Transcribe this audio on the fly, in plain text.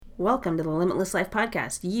Welcome to the Limitless Life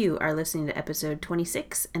Podcast. You are listening to episode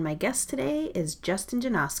 26, and my guest today is Justin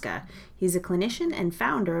Janoska. He's a clinician and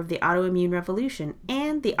founder of the Autoimmune Revolution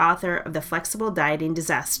and the author of The Flexible Dieting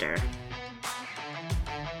Disaster.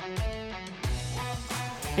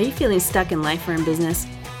 Are you feeling stuck in life or in business?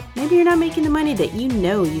 Maybe you're not making the money that you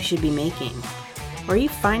know you should be making. Or are you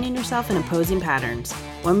finding yourself in opposing patterns?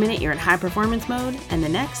 One minute you're in high performance mode, and the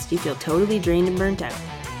next you feel totally drained and burnt out.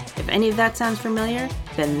 If any of that sounds familiar,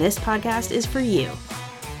 then this podcast is for you.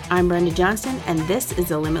 I'm Brenda Johnston, and this is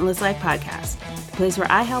the Limitless Life Podcast, the place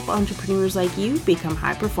where I help entrepreneurs like you become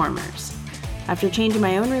high performers. After changing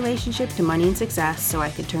my own relationship to money and success so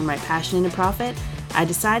I could turn my passion into profit, I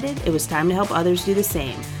decided it was time to help others do the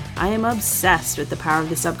same. I am obsessed with the power of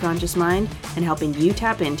the subconscious mind and helping you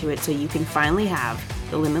tap into it so you can finally have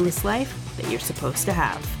the limitless life that you're supposed to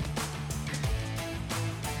have.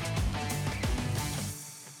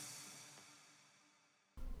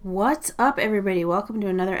 What's up, everybody? Welcome to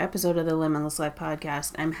another episode of the Limitless Life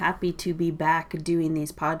Podcast. I'm happy to be back doing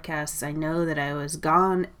these podcasts. I know that I was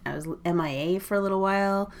gone. I was MIA for a little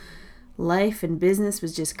while. Life and business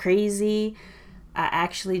was just crazy. I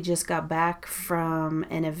actually just got back from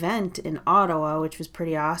an event in Ottawa, which was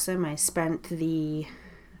pretty awesome. I spent the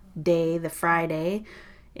Friday,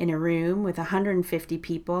 in a room with 150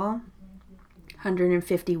 people,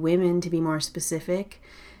 150 women to be more specific,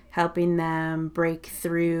 helping them break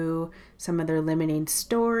through some of their limiting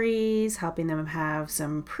stories, helping them have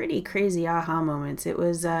some pretty crazy aha moments. It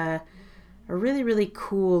was a really, really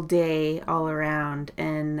cool day all around,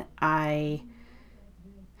 and I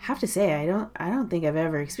have to say, I don't think I've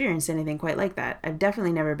ever experienced anything quite like that. I've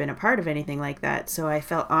definitely never been a part of anything like that, so I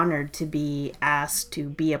felt honored to be asked to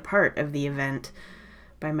be a part of the event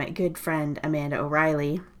by my good friend Amanda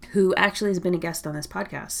O'Reilly, who actually has been a guest on this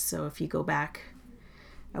podcast. So if you go back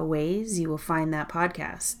a ways, you will find that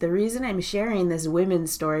podcast. The reason I'm sharing this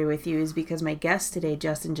women's story with you is because my guest today,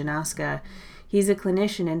 Justin Janoska, he's a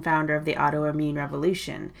clinician and founder of the Autoimmune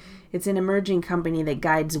Revolution. It's an emerging company that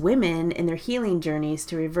guides women in their healing journeys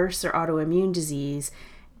to reverse their autoimmune disease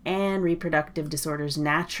and reproductive disorders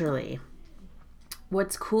naturally.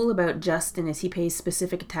 What's cool about Justin is he pays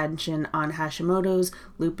specific attention on Hashimoto's,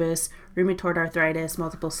 lupus, rheumatoid arthritis,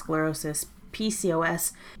 multiple sclerosis,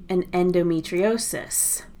 PCOS, and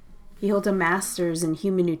endometriosis. He holds a master's in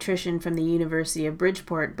human nutrition from the University of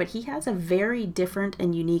Bridgeport, but he has a very different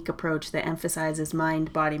and unique approach that emphasizes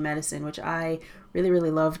mind-body medicine, which I really,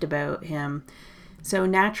 really loved about him. So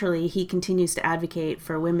naturally, he continues to advocate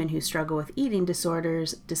for women who struggle with eating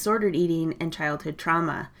disorders, disordered eating, and childhood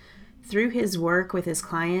trauma. Through his work with his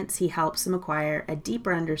clients, he helps them acquire a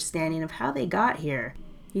deeper understanding of how they got here.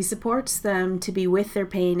 He supports them to be with their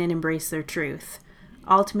pain and embrace their truth.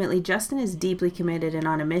 Ultimately, Justin is deeply committed and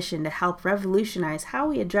on a mission to help revolutionize how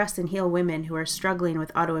we address and heal women who are struggling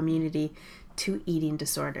with autoimmunity to eating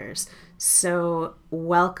disorders. So,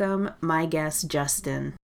 welcome my guest,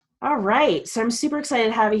 Justin. All right, so I'm super excited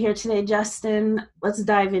to have you here today, Justin. Let's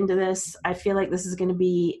dive into this. I feel like this is going to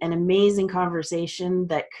be an amazing conversation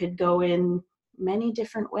that could go in many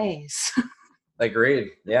different ways.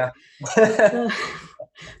 Agreed. Yeah.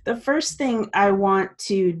 The first thing I want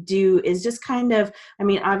to do is just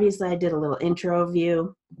obviously I did a little intro of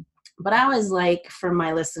you, but I always like for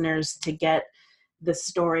my listeners to get the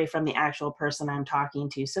story from the actual person I'm talking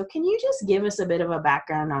to. So can you just give us a bit of a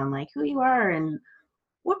background on like who you are and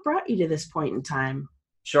what brought you to this point in time?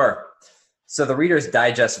 Sure. So the Reader's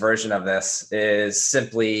Digest version of this is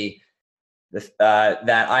simply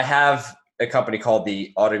that I have a company called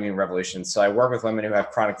the Autoimmune Revolution. So I work with women who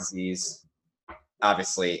have chronic disease,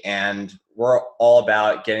 obviously, and we're all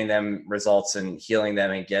about getting them results and healing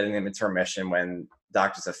them and getting them into remission when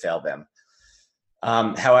doctors have failed them.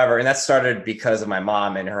 However, and that started because of my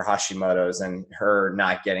mom and her Hashimoto's and her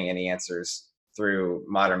not getting any answers through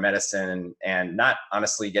modern medicine and not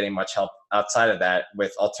honestly getting much help outside of that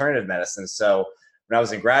with alternative medicine. So when I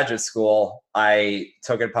was in graduate school, I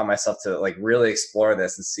took it upon myself to like really explore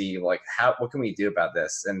this and see like what can we do about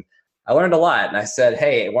this? And I learned a lot. And I said,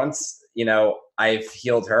 hey, once, I've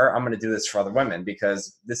healed her, I'm going to do this for other women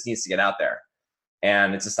because this needs to get out there.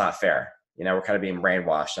 And it's just not fair. We're kind of being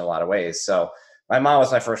brainwashed in a lot of ways. So my mom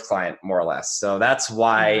was my first client, more or less. So that's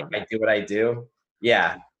why I do what I do.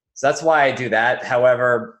 Yeah. So that's why I do that.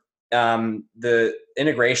 However, the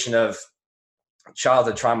integration of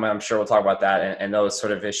childhood trauma, I'm sure we'll talk about that, and those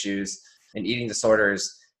sort of issues and eating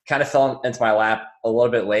disorders kind of fell into my lap a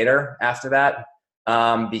little bit later after that,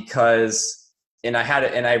 because I had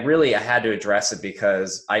to address it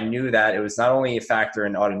because I knew that it was not only a factor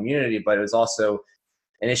in autoimmunity, but it was also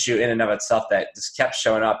an issue in and of itself that just kept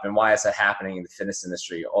showing up. And why is that happening in the fitness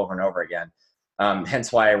industry over and over again?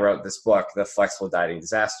 Hence why I wrote this book, The Flexible Dieting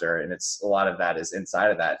Disaster. And a lot of that is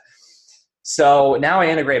inside of that. So now I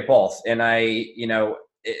integrate both. And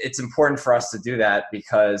it's important for us to do that,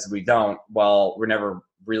 because we're never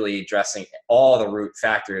really addressing all the root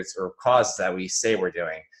factors or causes that we say we're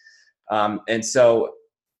doing. And so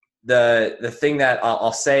the thing that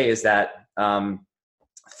I'll say is that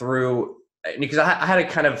because I had to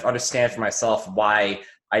kind of understand for myself why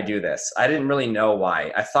I do this. I didn't really know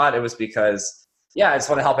why. I thought it was because, I just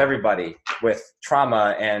want to help everybody with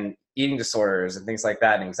trauma and eating disorders and things like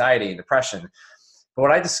that, and anxiety and depression. But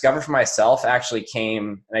what I discovered for myself actually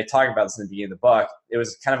came, and I talk about this in the beginning of the book, it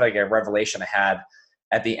was kind of like a revelation I had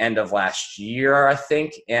at the end of last year, I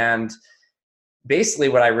think. And basically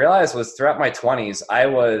what I realized was throughout my 20s, I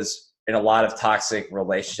was in a lot of toxic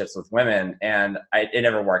relationships with women, and it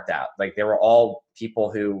never worked out. Like, they were all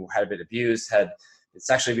people who had been abused, had been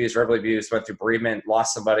sexually abused, verbally abused, went through bereavement,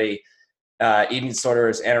 lost somebody, eating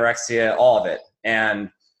disorders, anorexia, all of it. And,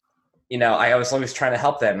 I was always trying to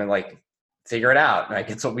help them and figure it out. Like,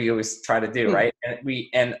 it's what we always try to do. Right.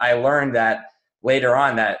 And I learned that later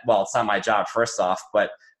on that, it's not my job first off, but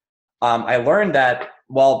I learned that,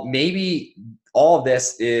 maybe all of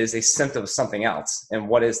this is a symptom of something else. And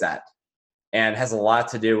what is that? And has a lot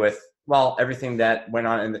to do with, everything that went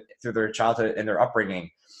on through their childhood and their upbringing.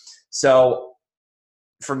 So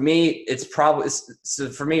for me,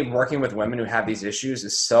 working with women who have these issues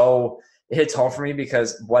it hits home for me,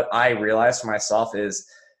 because what I realized for myself is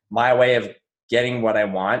my way of getting what I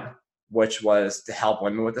want, which was to help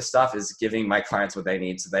women with this stuff, is giving my clients what they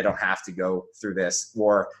need so they don't have to go through this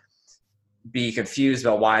or be confused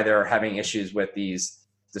about why they're having issues with these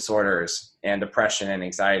disorders and depression and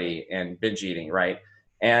anxiety and binge eating, right?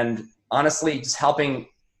 And honestly, just helping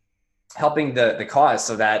the cause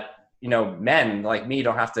so that, men like me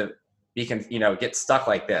don't have to get stuck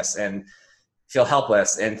like this and feel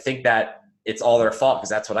helpless and think that it's all their fault, because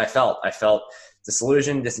that's what I felt. I felt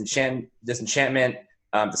disillusioned, disenchantment,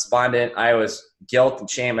 despondent. I was guilt and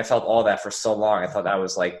shame. I felt all that for so long. I thought I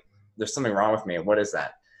was there's something wrong with me. What is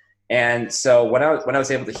that? And so when I was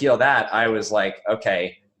able to heal that, I was like,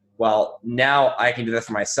 okay, now I can do that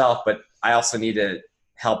for myself, but I also need to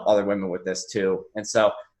help other women with this too. And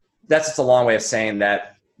so that's just a long way of saying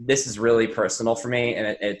that this is really personal for me,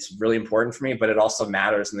 and it's really important for me, but it also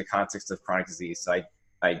matters in the context of chronic disease. So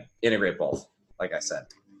I integrate both, like I said.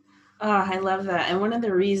 Oh, I love that. And one of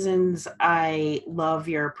the reasons I love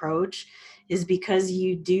your approach is because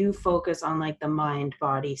you do focus on the mind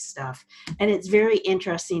body stuff. And it's very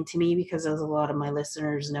interesting to me because, as a lot of my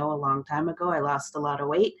listeners know, a long time ago, I lost a lot of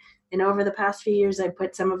weight. And over the past few years, I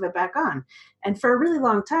put some of it back on. And for a really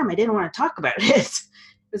long time, I didn't want to talk about it.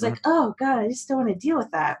 It was oh God, I just don't want to deal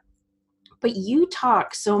with that. But you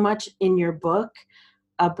talk so much in your book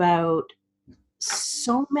about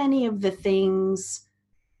so many of the things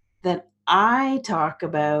that I talk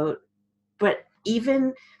about, but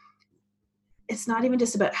even it's not even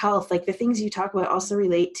just about health. The things you talk about also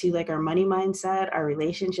relate to our money mindset, our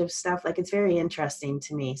relationship stuff. It's very interesting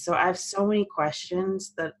to me. So I have so many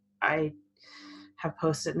questions that I have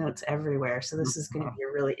Post-it notes everywhere. So this is going to be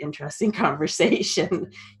a really interesting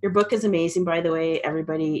conversation. Your book is amazing, by the way.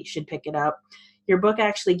 Everybody should pick it up. Your book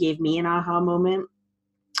actually gave me an aha moment.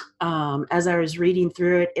 As I was reading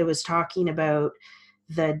through it, it was talking about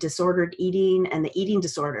the disordered eating and the eating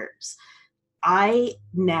disorders. I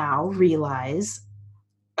now realize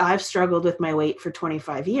I've struggled with my weight for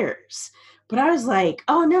 25 years. But I was like,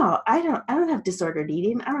 oh no, I don't have disordered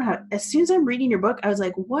eating. As soon as I'm reading your book, I was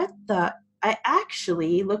like, I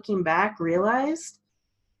actually, looking back, realized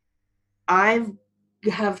I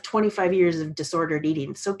have 25 years of disordered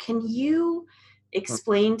eating. So can you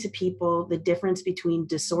explain to people the difference between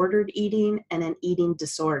disordered eating and an eating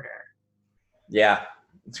disorder? Yeah,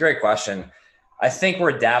 it's a great question. I think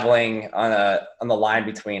we're dabbling on the line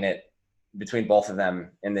between both of them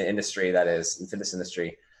in the industry, that is, in the fitness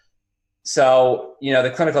industry. So,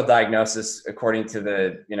 the clinical diagnosis, according to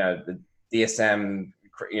the DSM,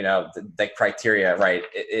 the criteria, right,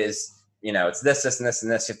 is, it's this, and this,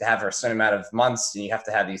 and this. You have to have for a certain amount of months, and you have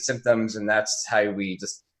to have these symptoms, and that's how we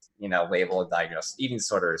just, label and diagnose eating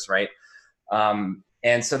disorders, right?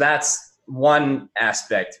 And so that's one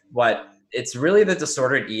aspect, but it's really the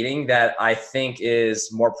disordered eating that I think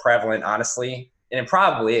is more prevalent, honestly, and it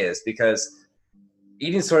probably is, because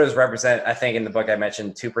eating disorders represent, I think in the book I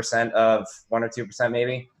mentioned 2% of 1 or 2%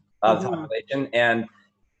 maybe of the population.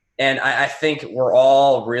 And I think we're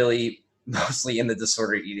all really mostly in the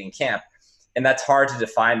disordered eating camp. And that's hard to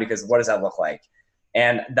define, because what does that look like?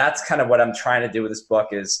 And that's kind of what I'm trying to do with this book,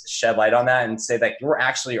 is shed light on that and say that we're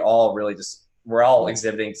actually all really we're all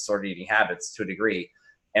exhibiting disordered eating habits to a degree,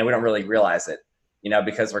 and we don't really realize it,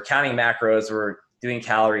 because we're counting macros, we're doing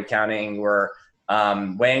calorie counting, we're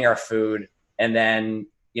weighing our food, and then,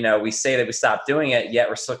 we say that we stopped doing it, yet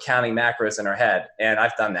we're still counting macros in our head. And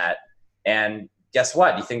I've done that. And guess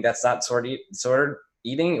what? You think that's not disordered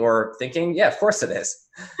eating or thinking? Yeah, of course it is.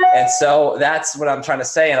 And so that's what I'm trying to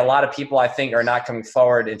say. And a lot of people, I think, are not coming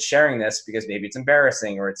forward and sharing this because maybe it's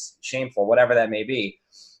embarrassing or it's shameful, whatever that may be.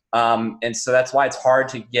 And so that's why it's hard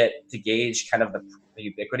to gauge kind of the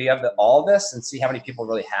ubiquity of all this and see how many people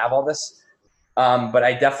really have all this. But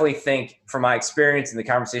I definitely think, from my experience and the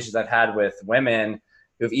conversations I've had with women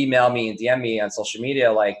who've emailed me and DM me on social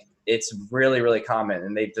media, like, it's really, really common.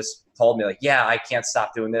 And they've just told me, like, yeah, I can't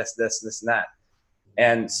stop doing this, and that.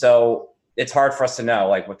 And so it's hard for us to know,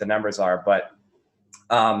 like, what the numbers are. But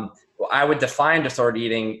I would define disordered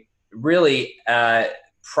eating really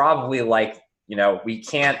probably like, we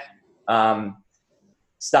can't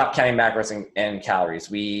stop counting macros and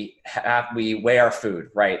calories. We weigh our food,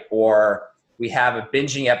 right? Or we have a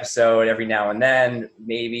binging episode every now and then.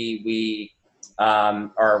 Maybe we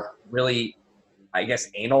are really, I guess,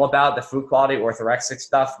 anal about the food quality, orthorexic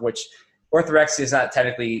stuff, which orthorexia is not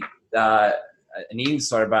technically an eating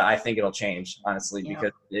disorder, but I think it'll change, honestly,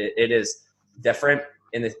 because it is different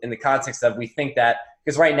in the context of, we think that,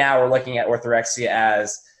 because right now we're looking at orthorexia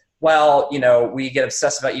as, well, we get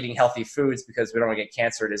obsessed about eating healthy foods because we don't want to get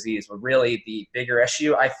cancer or disease. But really, the bigger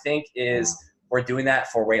issue, I think, is we're doing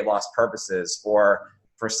that for weight loss purposes or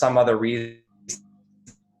for some other reason,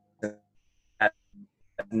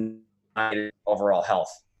 overall health,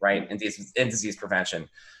 right? And disease prevention.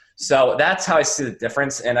 So that's how I see the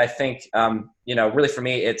difference. And I think, really for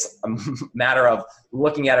me, it's a matter of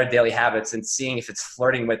looking at our daily habits and seeing if it's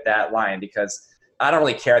flirting with that line, because I don't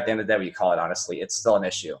really care at the end of the day what you call it, honestly. It's still an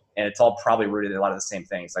issue. And it's all probably rooted in a lot of the same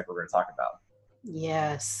things like we're going to talk about.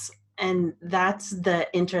 Yes. And that's the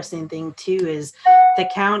interesting thing too, is the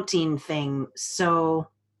counting thing. So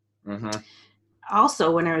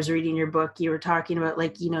also, when I was reading your book, you were talking about,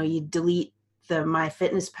 like, you delete the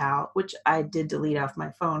MyFitnessPal, which I did delete off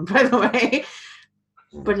my phone, by the way.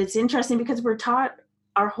 But it's interesting because we're taught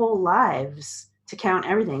our whole lives to count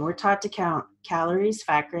everything. We're taught to count calories,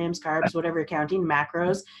 fat grams, carbs, whatever you're counting,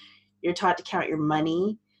 macros. You're taught to count your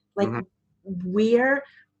money. Like, we're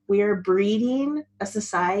breeding a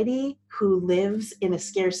society who lives in a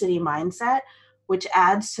scarcity mindset, which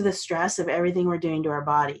adds to the stress of everything we're doing to our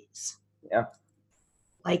bodies. Yeah.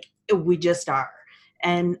 Like, we just are.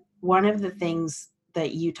 And one of the things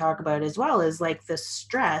that you talk about as well is, like, the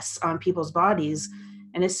stress on people's bodies,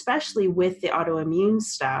 and especially with the autoimmune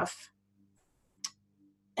stuff.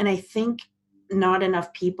 And I think not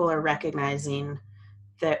enough people are recognizing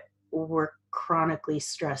that we're chronically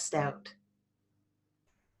stressed out.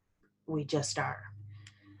 We just are.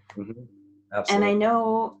 Absolutely. And I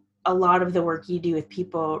know a lot of the work you do with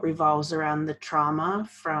people revolves around the trauma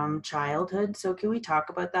from childhood. So can we talk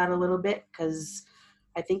about that a little bit? Because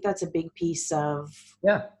I think that's a big piece of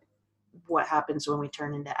what happens when we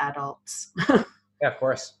turn into adults. Yeah, of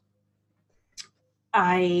course.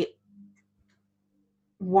 I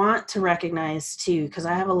want to recognize too, because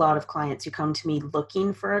I have a lot of clients who come to me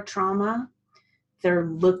looking for a trauma. They're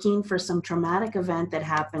looking for some traumatic event that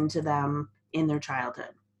happened to them in their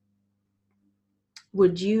childhood.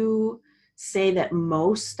 Would you say that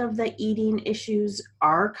most of the eating issues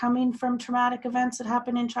are coming from traumatic events that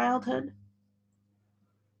happen in childhood?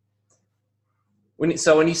 When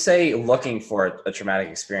you say looking for a traumatic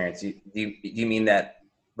experience, do you mean that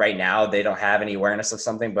right now they don't have any awareness of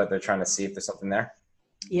something, but they're trying to see if there's something there?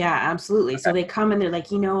 Yeah, absolutely. Okay. So they come and they're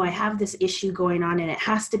like, I have this issue going on, and it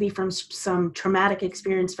has to be from some traumatic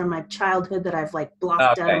experience from my childhood that I've, like,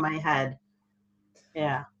 blocked out of my head.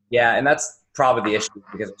 Yeah. Yeah, and that's probably the issue,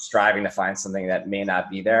 because we're striving to find something that may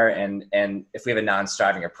not be there. And if we have a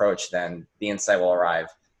non-striving approach, then the insight will arrive.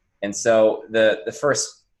 And so the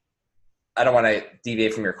first, I don't want to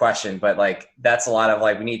deviate from your question, but, like, that's a lot of,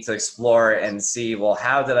 like, we need to explore and see, well,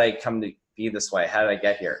 how did I come to be this way? How did I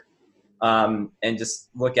get here? And just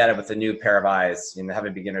look at it with a new pair of eyes, have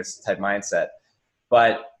a beginner's type mindset.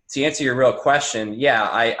 But to answer your real question, yeah,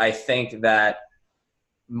 I think that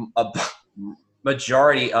a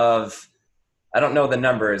majority of, I don't know the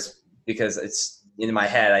numbers because it's in my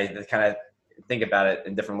head, I kind of think about it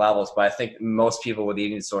in different levels, but I think most people with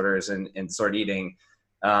eating disorders and disordered eating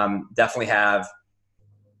definitely have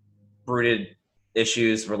rooted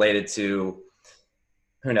issues related to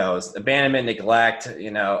who knows, abandonment, neglect,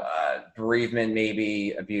 bereavement,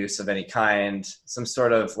 maybe abuse of any kind, some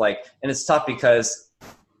sort of like, and it's tough because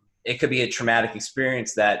it could be a traumatic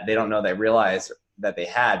experience that they don't know they realize that they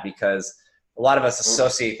had, because a lot of us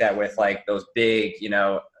associate that with like those big,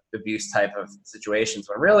 abuse type of situations,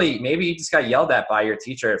 when really maybe you just got yelled at by your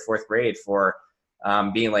teacher at fourth grade for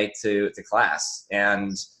being late to class.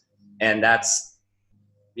 And that's,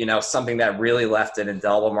 something that really left an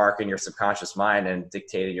indelible mark in your subconscious mind and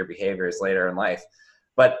dictated your behaviors later in life.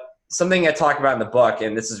 But something I talk about in the book,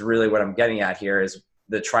 and this is really what I'm getting at here, is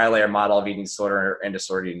the tri-layer model of eating disorder and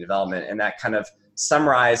disordered eating development. And that kind of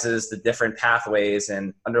summarizes the different pathways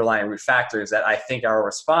and underlying root factors that I think are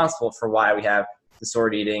responsible for why we have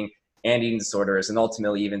disordered eating and eating disorders, and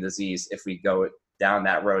ultimately even disease if we go down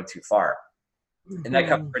that road too far. Mm-hmm.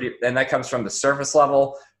 And that comes from the surface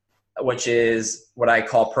level, which is what I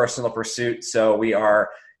call personal pursuit. So we are,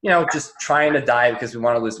 just trying to diet because we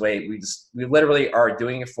want to lose weight. We literally are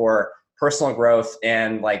doing it for personal growth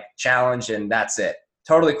and like challenge, and that's it.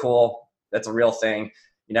 Totally cool. That's a real thing.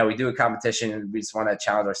 We do a competition and we just want to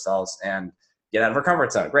challenge ourselves and get out of our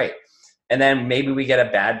comfort zone. Great. And then maybe we get a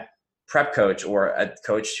bad prep coach or a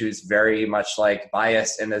coach who's very much like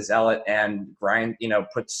biased and a zealot and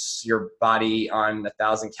puts your body on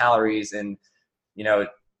 1,000 calories and,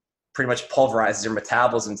 pretty much pulverizes your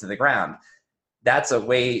metabolism to the ground. That's a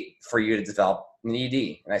way for you to develop an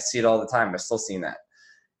ED. And I see it all the time. I'm still seeing that.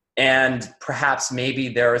 And perhaps maybe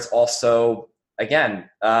there is also, again,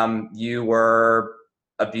 you were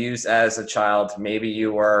abused as a child. Maybe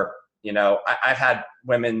you were, I've had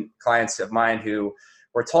clients of mine who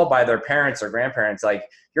were told by their parents or grandparents, like,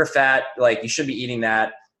 you're fat, like you should be eating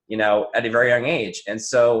that, at a very young age. And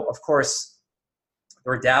so of course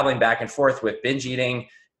they're dabbling back and forth with binge eating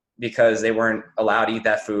because they weren't allowed to eat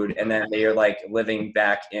that food. And then they are like living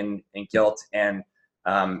back in guilt and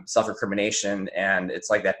self-recrimination. And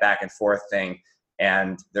it's like that back and forth thing.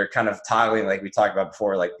 And they're kind of toggling, like we talked about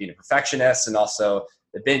before, like being a perfectionist and also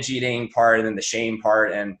the binge eating part and then the shame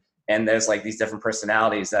part. And there's like these different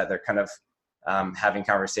personalities that they're kind of having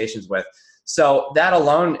conversations with. So that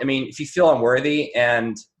alone, I mean, if you feel unworthy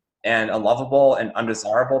and unlovable and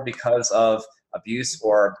undesirable because of abuse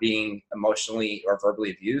or being emotionally or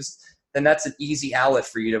verbally abused, then that's an easy outlet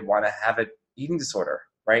for you to want to have an eating disorder,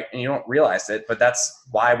 right? And you don't realize it, but that's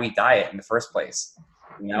why we diet in the first place.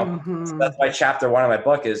 Mm-hmm. So that's why chapter 1 of my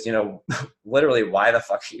book is, literally, why the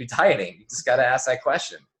fuck are you dieting? You just got to ask that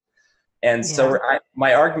question. And so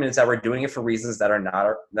my argument is that we're doing it for reasons that are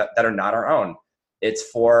not our own. It's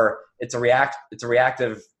a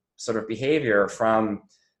reactive sort of behavior from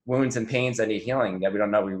wounds and pains that need healing that we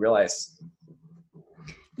don't know we realize.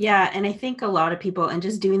 Yeah. And I think a lot of people, and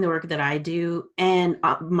just doing the work that I do and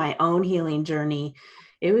my own healing journey,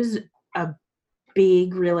 it was a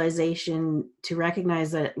big realization to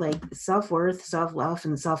recognize that like self-worth, self-love,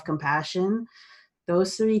 and self-compassion,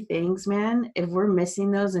 those three things, man, if we're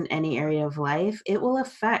missing those in any area of life, it will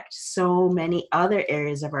affect so many other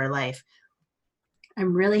areas of our life.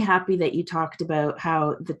 I'm really happy that you talked about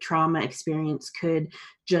how the trauma experience could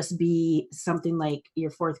just be something like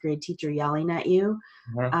your fourth grade teacher yelling at you.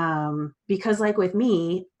 Mm-hmm. Because like with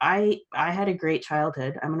me, I had a great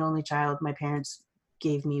childhood. I'm an only child. My parents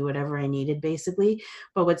gave me whatever I needed, basically.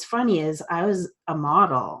 But what's funny is I was a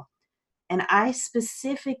model. And I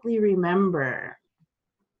specifically remember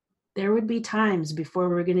there would be times before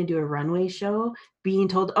we were going to do a runway show being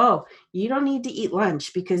told, oh, you don't need to eat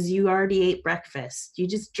lunch because you already ate breakfast. You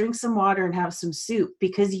just drink some water and have some soup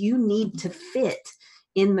because you need to fit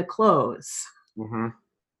in the clothes. Mm-hmm.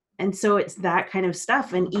 And so it's that kind of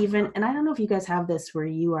stuff. And I don't know if you guys have this where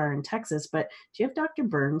you are in Texas, but do you have Dr.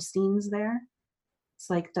 Bernstein's there? It's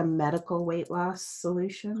like the medical weight loss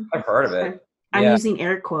solution. I've heard of it. I'm using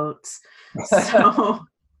air quotes. So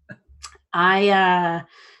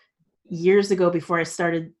years ago, before I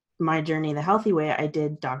started my journey the healthy way, I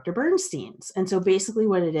did Dr. Bernstein's. And so basically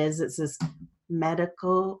what it is, it's this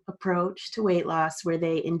medical approach to weight loss where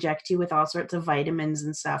they inject you with all sorts of vitamins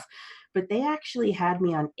and stuff. But they actually had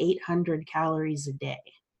me on 800 calories a day,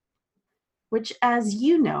 which, as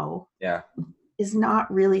you know, is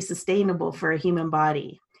not really sustainable for a human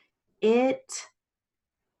body. It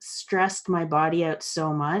stressed my body out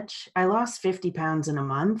so much. I lost 50 pounds in a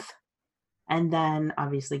month. And then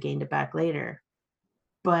obviously gained it back later.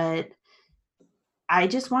 But I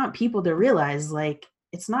just want people to realize, like,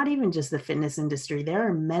 it's not even just the fitness industry. There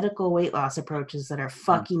are medical weight loss approaches that are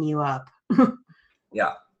fucking you up.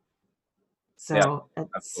 Yeah. So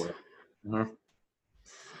it's,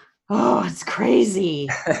 oh, it's crazy.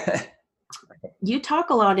 You talk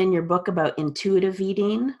a lot in your book about intuitive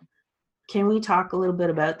eating. Can we talk a little bit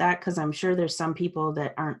about that? Because I'm sure there's some people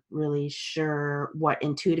that aren't really sure what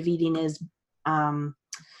intuitive eating is. Um,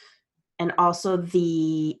 and also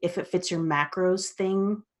the if it fits your macros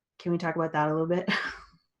thing. Can we talk about that a little bit?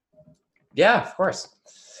 Yeah, of course.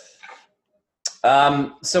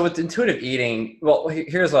 So with intuitive eating, well,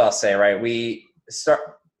 here's what I'll say, right? We start,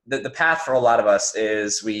 the path for a lot of us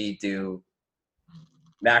is we do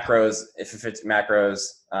macros, if it fits macros,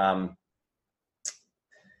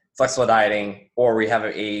 flexible dieting, or we have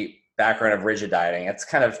a background of rigid dieting. It's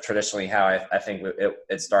kind of traditionally how I think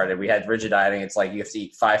it started. We had rigid dieting. It's like you have to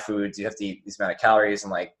eat 5 foods, you have to eat this amount of calories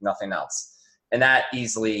and like nothing else. And that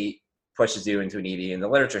easily pushes you into an ED, and the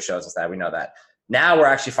literature shows us that. We know that. Now we're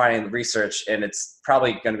actually finding the research, and it's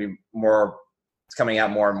probably going to be more, it's coming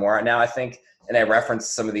out more and more now, I think. And I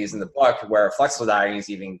referenced some of these in the book where flexible dieting is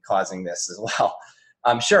even causing this as well.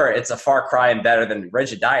 I'm sure it's a far cry and better than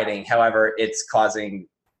rigid dieting. However, it's causing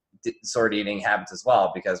disordered eating habits as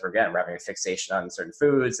well, because we're having a fixation on certain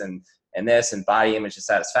foods, and this, and body image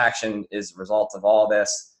dissatisfaction is a result of all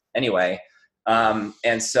this anyway.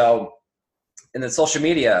 And so, and then social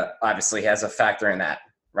media obviously has a factor in that,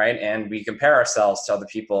 right? And we compare ourselves to other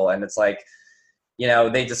people, and it's like,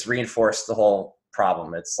 they just reinforce the whole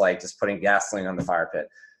problem. It's like just putting gasoline on the fire pit.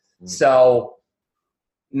 So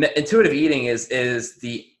intuitive eating is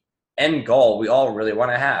the end goal we all really want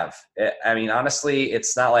to have. I mean, honestly,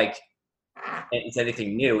 it's not like it's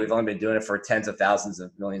anything new. We've only been doing it for tens of thousands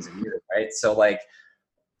of millions of years, right? So like,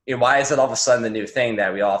 why is it all of a sudden the new thing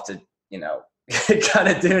that we all have to, kind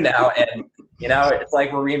of do now? And, it's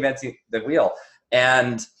like we're reinventing the wheel.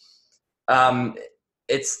 And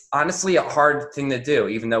it's honestly a hard thing to do,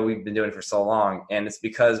 even though we've been doing it for so long. And it's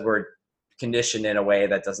because we're conditioned in a way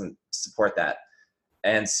that doesn't support that.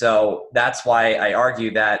 And so that's why I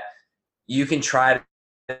argue that you can try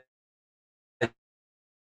to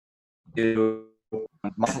do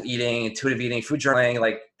mindful eating, intuitive eating, food journaling,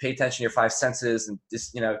 like pay attention to your 5 senses, and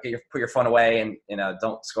just, put your phone away, and,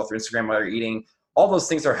 don't scroll through Instagram while you're eating. All those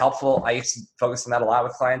things are helpful. I used to focus on that a lot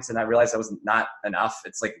with clients, and I realized that was not enough.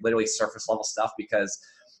 It's like literally surface level stuff, because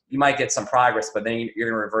you might get some progress, but then you're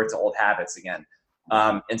going to revert to old habits again.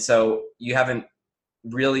 And so you haven't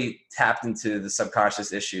really tapped into the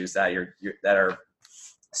subconscious issues that that are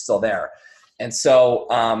still there. And so,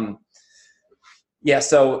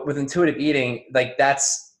 so with intuitive eating, like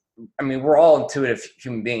we're all intuitive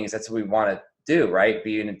human beings. That's what we want to do, right?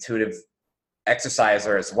 Be an intuitive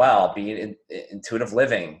exerciser as well, be in intuitive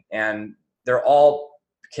living, and they're all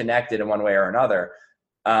connected in one way or another.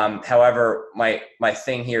 However, my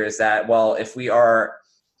thing here is that, well, if we are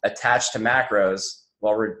attached to macros,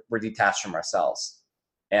 well, we're detached from ourselves.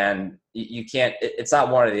 And you can't, it's not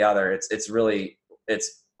one or the other. It's really,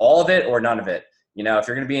 it's all of it or none of it. If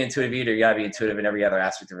you're going to be an intuitive eater, you got to be intuitive in every other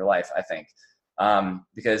aspect of your life, I think.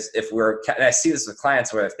 Because and I see this with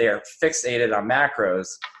clients where if they are fixated on macros,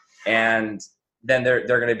 and then they're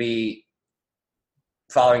going to be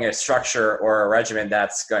following a structure or a regimen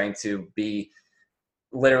that's going to be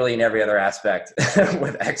literally in every other aspect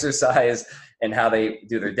with exercise and how they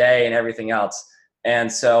do their day and everything else.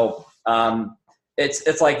 And so,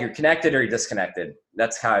 it's like you're connected or you're disconnected.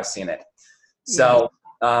 That's how I've seen it. So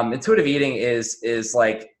intuitive eating is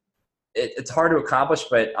like, it's hard to accomplish,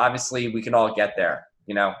 but obviously we can all get there,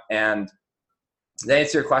 and to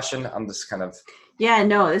answer your question, I'm just kind of. Yeah,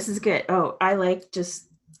 no, this is good. Oh, I like just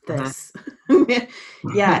this.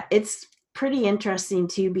 Yeah, it's pretty interesting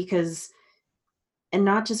too, because, and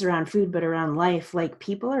not just around food, but around life, like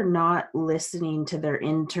people are not listening to their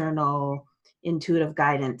internal intuitive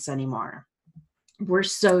guidance anymore. We're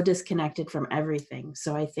so disconnected from everything.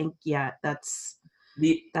 So I think, that's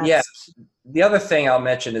the other ththing I'll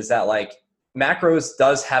mention is that like macros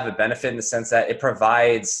does have a benefit in the sense that it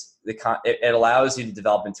provides it allows you to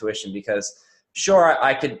develop intuition, because sure,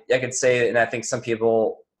 I could say, and I think some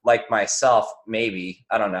people like myself, maybe,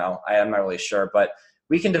 I don't know, I'm not really sure, but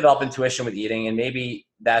we can develop intuition with eating, and maybe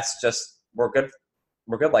that's just, we're good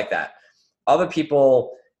like that. Other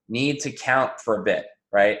people need to count for a bit,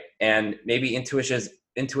 right? And maybe intuition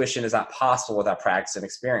is not possible without practice and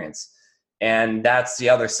experience. And that's the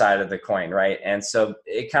other side of the coin, right? And so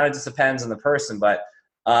it kind of just depends on the person. But,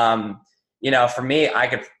 for me, I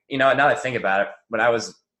could, now that I think about it, when I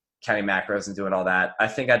was counting macros and doing all that, I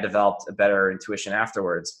think I developed a better intuition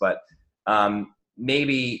afterwards. But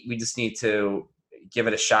maybe we just need to give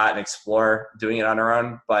it a shot and explore doing it on our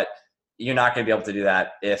own. But you're not going to be able to do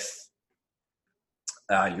that if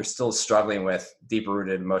you're still struggling with deeper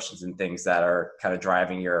rooted emotions and things that are kind of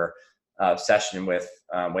driving your obsession with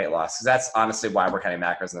weight loss. Because that's honestly why we're counting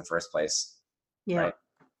macros in the first place. Yeah. Right?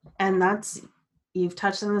 And that's you've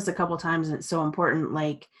touched on this a couple times, and it's so important.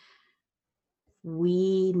 Like,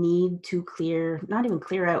 we need to not even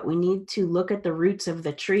clear out, we need to look at the roots of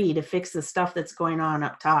the tree to fix the stuff that's going on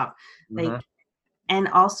up top. Hmm. Like, and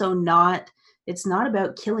also not, it's not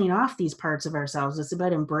about killing off these parts of ourselves. It's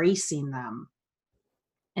about embracing them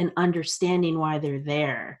and understanding why they're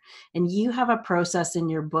there. And you have a process in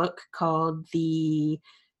your book called the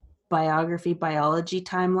biology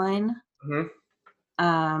timeline, Hmm.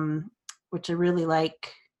 um, which I really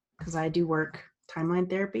like because I do work timeline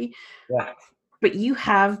therapy. Yeah. But you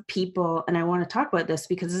have people, and I want to talk about this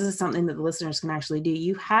because this is something that the listeners can actually do.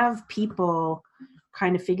 You have people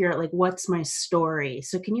kind of figure out, like, what's my story?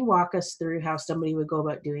 So can you walk us through how somebody would go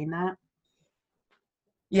about doing that?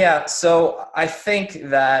 Yeah. So I think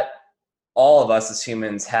that all of us as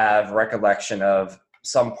humans have recollection of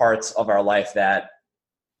some parts of our life that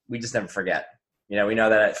we just never forget. We know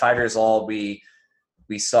that at 5 years old, we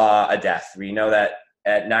saw a death. We know that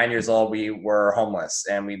at 9 years old, we were homeless.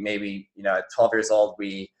 And we maybe, at 12 years old,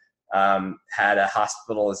 we had a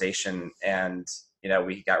hospitalization and,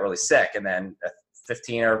 we got really sick. And then at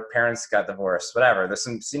 15, our parents got divorced, whatever. There's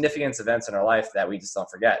some significant events in our life that we just don't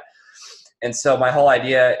forget. And so my whole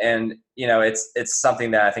idea, and, it's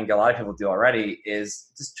something that I think a lot of people do already,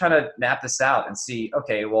 is just trying to map this out and see,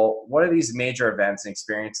 okay, well, what are these major events and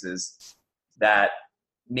experiences that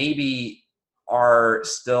maybe are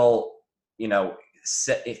still,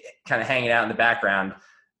 kind of hanging out in the background,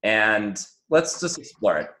 and let's just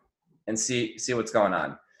explore it and see what's going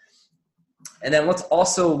on. And then let's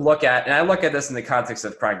also look at, and I look at this in the context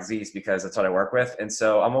of chronic disease because that's what I work with. And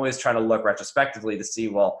so I'm always trying to look retrospectively to see,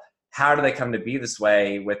 well, how do they come to be this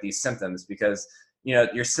way with these symptoms? Because,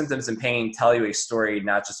 your symptoms and pain tell you a story,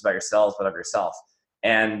 not just about yourselves, but of yourself.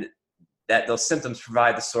 And that those symptoms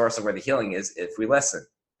provide the source of where the healing is if we listen.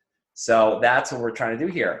 So that's what we're trying to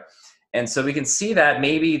do here. And so we can see that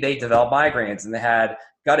maybe they developed migraines and they had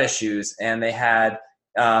gut issues and they had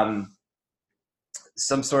some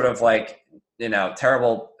sort of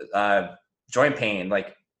terrible joint pain,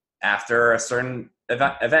 like after a certain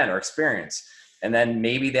event or experience. And then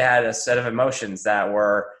maybe they had a set of emotions that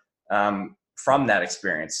were from that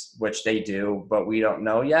experience, which they do, but we don't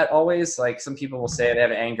know yet always. Like some people will say they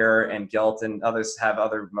have anger and guilt, and others have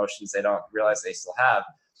other emotions they don't realize they still have.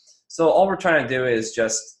 So all we're trying to do is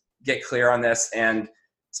just get clear on this and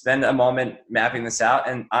spend a moment mapping this out.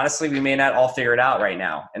 And honestly, we may not all figure it out right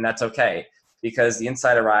now, and that's okay, because the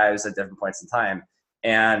insight arrives at different points in time.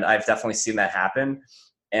 And I've definitely seen that happen,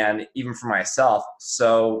 and even for myself.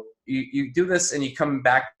 So you do this and you come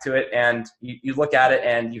back to it and you look at it,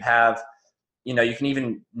 and you have, you can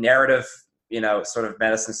even narrative, sort of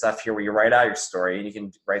medicine stuff here where you write out your story, and you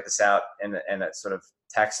can write this out in a sort of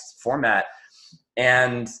text format.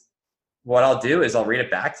 And what I'll do is I'll read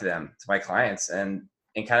it back to them, to my clients, and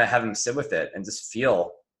kind of have them sit with it and just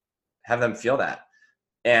have them feel that.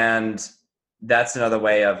 And that's another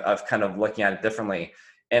way of kind of looking at it differently.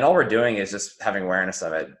 And all we're doing is just having awareness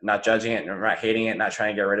of it, not judging it, not hating it, not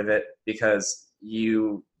trying to get rid of it, because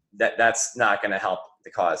that's not going to help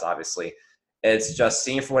the cause, obviously. It's just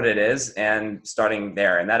seeing it for what it is and starting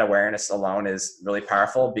there. And that awareness alone is really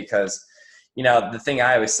powerful, because, the thing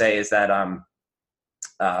I always say is that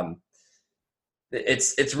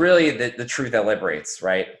it's really the truth that liberates,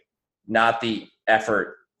 right? Not the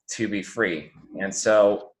effort to be free. And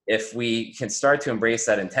so if we can start to embrace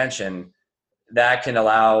that intention, that can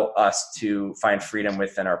allow us to find freedom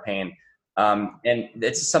within our pain. And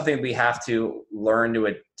it's something we have to learn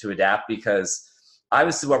to adapt, because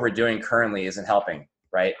obviously what we're doing currently isn't helping,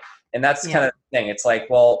 right? And that's Yeah. kind of the thing. It's like,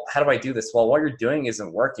 well, how do I do this? Well, what you're doing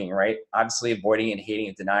isn't working, right? Obviously avoiding it and hating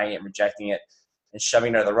it, denying it, and rejecting it, and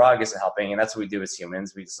shoving it under the rug isn't helping. And that's what we do as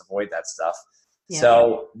humans. We just avoid that stuff. Yeah.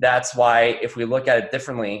 So that's why if we look at it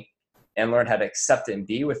differently and learn how to accept it and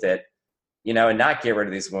be with it, and not get rid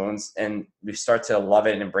of these wounds, and we start to love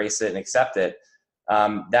it and embrace it and accept it,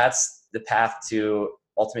 that's the path to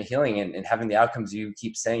ultimate healing and having the outcomes you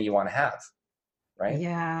keep saying you want to have, right?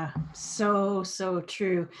 Yeah, so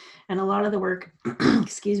true. And a lot of the work,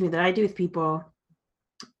 excuse me, that I do with people,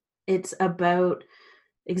 it's about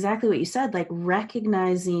exactly what you said, like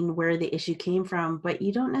recognizing where the issue came from, but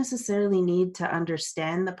you don't necessarily need to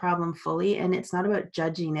understand the problem fully. And it's not about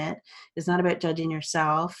judging it, it's not about judging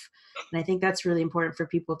yourself. And I think that's really important for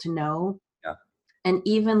people to know. Yeah. And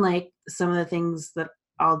even like some of the things that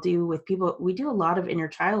I'll do with people, we do a lot of inner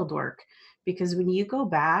child work, because when you go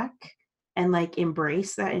back and like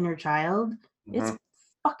embrace that inner child, Mm-hmm. it's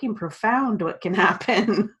fucking profound what can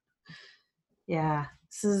happen. Yeah.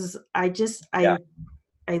 This is, Yeah.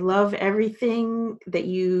 I love everything that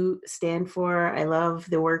you stand for. I love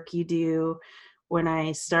the work you do. when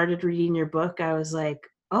I started reading your book, I was like,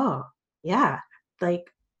 oh, yeah.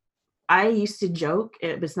 Like, I used to joke,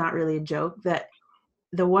 it was not really a joke, that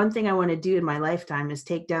the one thing I want to do in my lifetime is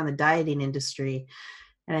take down the dieting industry.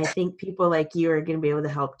 And I think people like you are going to be able to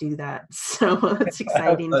help do that. So that's I hope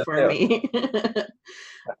exciting so for too. me.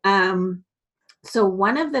 um, so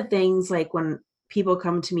one of the things, like when people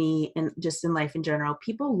come to me and just in life in general,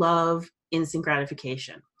 people love instant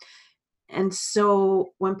gratification. And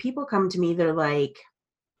so when people come to me, they're like,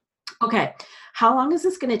 okay, how long is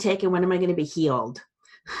this going to take and when am I going to be healed?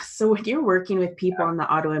 So when you're working with people on the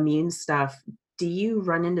autoimmune stuff, do you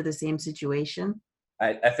run into the same situation?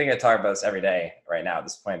 I think I talk about this every day right now at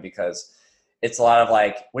this point, because it's a lot of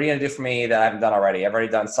like, what are you going to do for me that I haven't done already? I've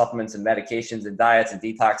already done supplements and medications and diets and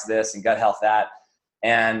detox this and gut health that.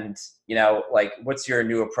 And, like, what's your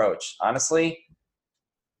new approach? Honestly,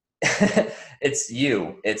 it's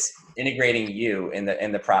you. It's integrating you in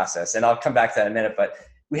the process. And I'll come back to that in a minute, but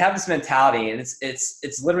we have this mentality, and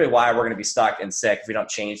it's literally why we're going to be stuck and sick if we don't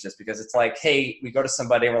change this, because it's like, hey, we go to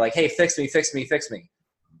somebody and we're like, hey, fix me, fix me, fix me.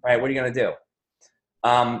 Right? What are you going to do?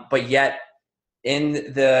 But yet, in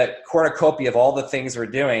the cornucopia of all the things we're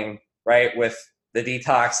doing, right, with the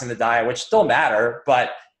detox and the diet, which still matter,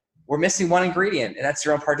 but we're missing one ingredient, and that's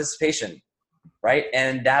your own participation, right?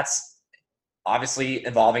 And that's obviously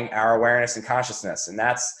involving our awareness and consciousness. And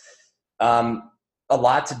that's a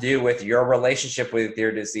lot to do with your relationship with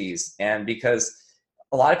your disease. And because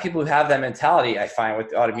a lot of people who have that mentality, I find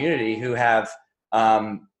with autoimmunity, who have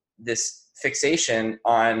this fixation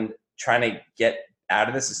on trying to get out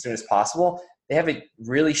of this as soon as possible, they have a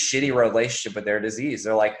really shitty relationship with their disease.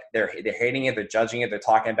 They're like, they're hating it, they're judging it, they're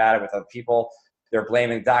talking about it with other people, they're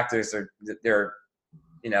blaming doctors, they're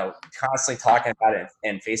constantly talking about it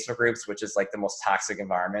in Facebook groups, which is like the most toxic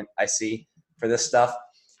environment I see for this stuff.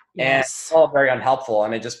 And it's Yes. all very unhelpful,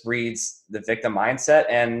 and it just breeds the victim mindset.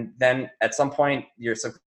 And then at some point,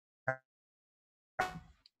 the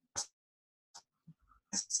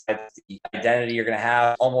identity you're going to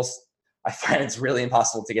have, almost, I find it's really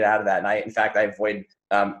impossible to get out of that. And in fact, I avoid,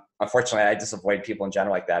 unfortunately, I just avoid people in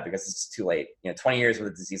general like that, because it's too late. 20 years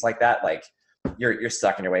with a disease like that, like you're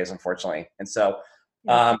stuck in your ways, unfortunately. And so,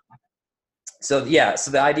 Yep.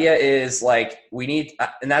 so the idea is like, we need,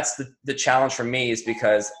 and that's the challenge for me, is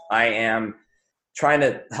because I am trying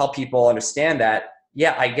to help people understand that,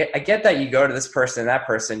 yeah, I get that you go to this person and that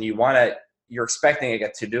person, you're expecting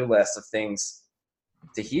a to-do list of things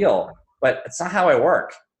to heal, but it's not how I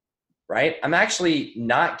work, right? I'm actually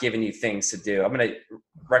not giving you things to do. I'm going to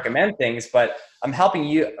recommend things, but I'm helping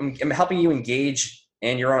you engage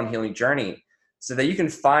in your own healing journey, so that you can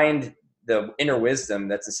find the inner wisdom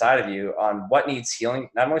that's inside of you on what needs healing,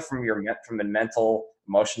 not only from a mental,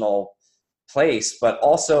 emotional place, but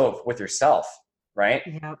also with yourself, right?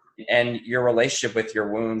 Yep. And your relationship with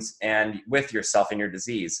your wounds and with yourself and your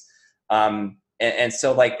disease. And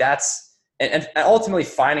so like that's, and ultimately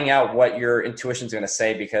finding out what your intuition is going to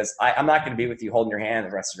say, because I'm not going to be with you holding your hand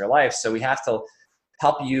the rest of your life. So we have to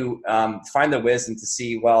help you find the wisdom to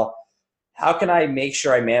see, well, how can I make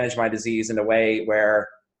sure I manage my disease in a way where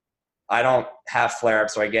I don't have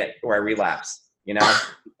flare-ups or I relapse, And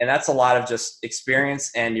that's a lot of just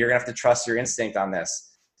experience, and you're gonna have to trust your instinct on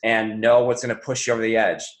this and know what's gonna push you over the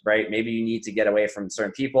edge, right? Maybe you need to get away from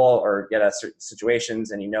certain people or get out of certain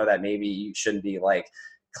situations, and that maybe you shouldn't be like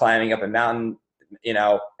climbing up a mountain,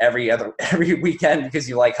 every weekend because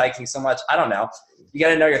you like hiking so much. I don't know. You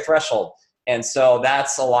gotta know your threshold. And so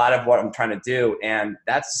that's a lot of what I'm trying to do. And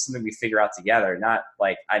that's just something we figure out together, not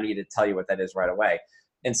like I need to tell you what that is right away.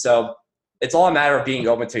 And so it's all a matter of being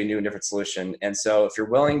open to a new and different solution. And so if you're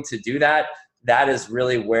willing to do that, that is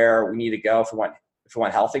really where we need to go if we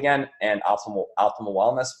want health again and optimal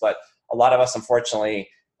wellness. But a lot of us, unfortunately,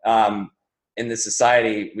 in the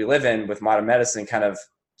society we live in with modern medicine, kind of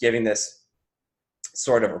giving this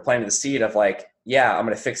sort of, or planting the seed of like, yeah, I'm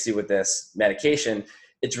going to fix you with this medication.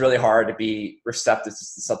 It's really hard to be receptive to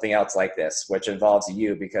something else like this, which involves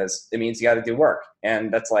you, because it means you got to do work.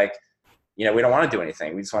 And that's like, we don't want to do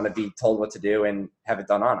anything. We just want to be told what to do and have it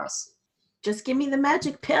done on us. Just give me the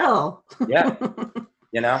magic pill. Yeah.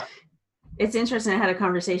 It's interesting. I had a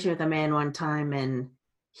conversation with a man one time, and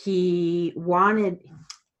he wanted,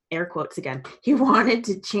 air quotes again, he wanted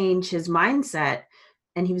to change his mindset,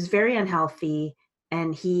 and he was very unhealthy,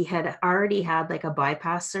 and he had already had like a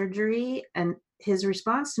bypass surgery. And his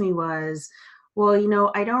response to me was, well,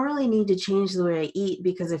 I don't really need to change the way I eat,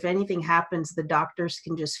 because if anything happens, the doctors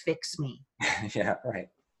can just fix me. Yeah, right.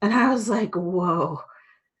 And I was like, whoa,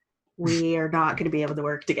 we are not going to be able to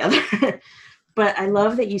work together. But I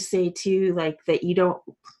love that you say too, like that you don't,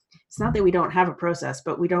 it's not that we don't have a process,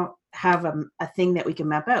 but we don't have a thing that we can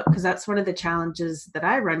map out, because that's one of the challenges that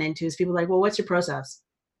I run into is people are like, well, what's your process?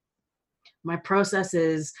 My process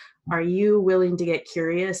is, are you willing to get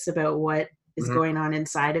curious about what is Mhm. going on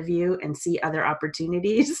inside of you and see other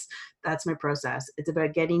opportunities? That's my process. It's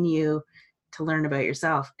about getting you to learn about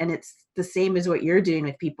yourself. And it's the same as what you're doing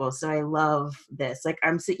with people. So I love this. Like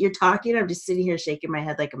you're talking, I'm just sitting here shaking my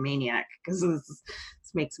head like a maniac because this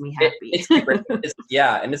makes me happy. It's the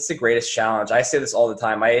yeah, and it's the greatest challenge. I say this all the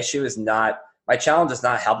time. My challenge is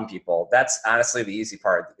not helping people. That's honestly the easy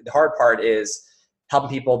part. The hard part is helping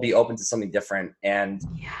people be open to something different and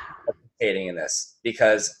Yeah. participating in this,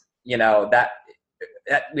 because that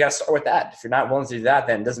we got to start with that. If you're not willing to do that,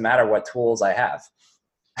 then it doesn't matter what tools I have.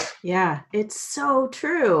 Yeah, it's so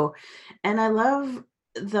true. And I love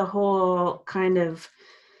the whole kind of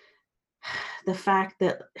the fact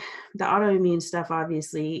that the autoimmune stuff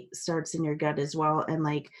obviously starts in your gut as well. And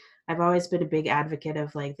like, I've always been a big advocate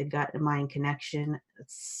of like the gut and mind connection.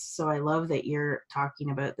 So I love that you're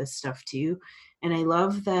talking about this stuff too. And I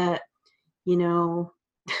love that, you know,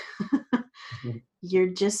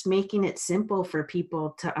 you're just making it simple for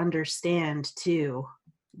people to understand too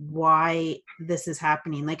why this is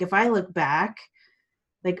happening. Like, if I look back,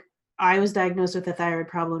 like, I was diagnosed with a thyroid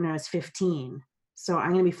problem when I was 15. So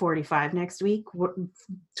I'm going to be 45 next week.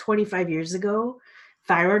 25 years ago,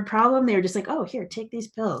 thyroid problem, they were just like, oh, here, take these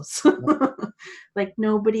pills. Like,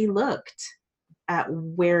 nobody looked at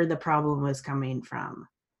where the problem was coming from.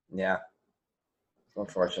 Yeah,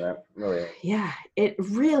 unfortunate, really. Yeah, it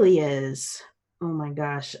really is. Oh my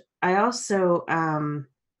gosh. I also,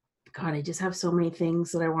 God, I just have so many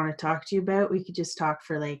things that I want to talk to you about. We could just talk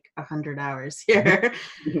for like 100 hours here.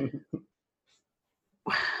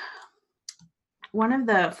 One of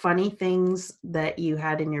the funny things that you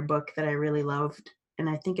had in your book that I really loved, and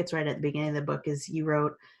I think it's right at the beginning of the book, is you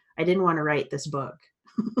wrote, I didn't want to write this book.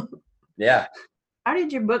 Yeah. How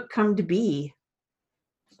did your book come to be?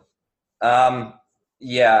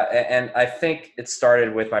 Yeah, and I think it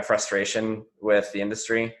started with my frustration with the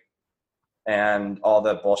industry and all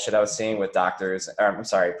the bullshit I was seeing with doctors. I'm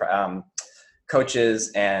sorry,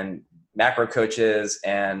 coaches and macro coaches,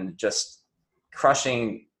 and just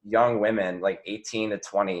crushing young women like 18 to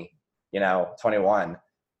 20, 21.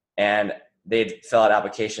 And they'd fill out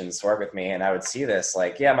applications to work with me, and I would see this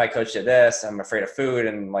like, yeah, my coach did this, I'm afraid of food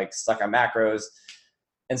and like stuck on macros.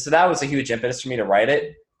 And so that was a huge impetus for me to write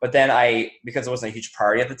it. But then because it wasn't a huge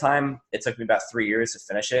priority at the time, it took me about 3 years to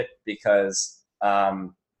finish it because,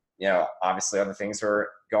 obviously other things were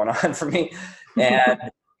going on for me. And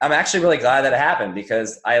I'm actually really glad that it happened,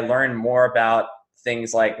 because I learned more about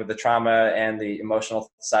things like with the trauma and the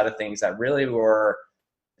emotional side of things that really were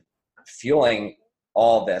fueling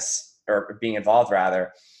all this, or being involved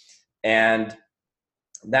rather. And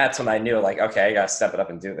that's when I knew, like, okay, I got to step it up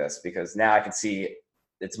and do this, because now I can see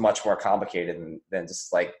it's much more complicated than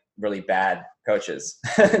just like really bad coaches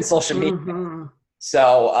and social media. Mm-hmm.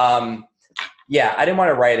 So, yeah, I didn't want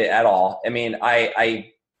to write it at all. I mean,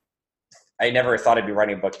 I never thought I'd be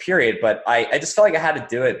writing a book, period. But I just felt like I had to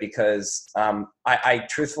do it because I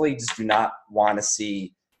truthfully just do not want to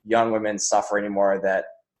see young women suffer anymore that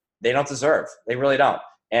they don't deserve. They really don't.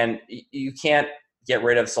 And you can't get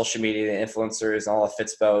rid of social media, the influencers and all the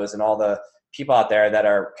Fitspos and all the people out there that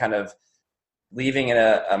are kind of leaving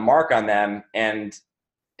a mark on them, and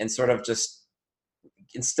sort of just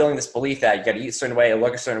instilling this belief that you got to eat a certain way,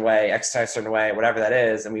 look a certain way, exercise a certain way, whatever that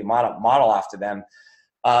is, and we model after them.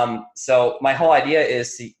 So my whole idea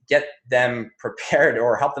is to get them prepared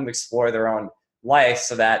or help them explore their own life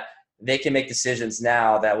so that they can make decisions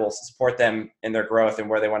now that will support them in their growth and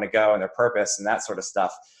where they want to go and their purpose and that sort of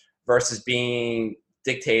stuff, versus being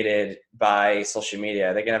dictated by social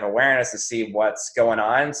media. They can have awareness to see what's going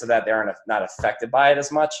on so that they're not affected by it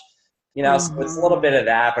as much. So it's a little bit of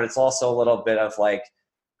that, but it's also a little bit of like,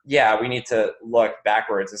 yeah, we need to look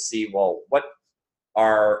backwards and see, well, what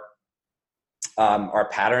are our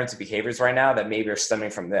patterns of behaviors right now that maybe are stemming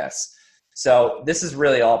from this. So this is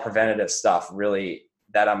really all preventative stuff, really,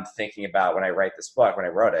 that I'm thinking about when I write this book, when I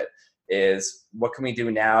wrote it, is what can we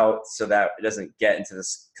do now so that it doesn't get into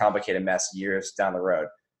this complicated mess years down the road?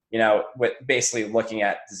 With basically looking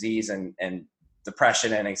at disease and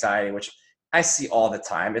depression and anxiety, which I see all the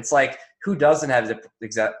time. It's like, who doesn't have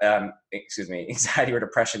anxiety or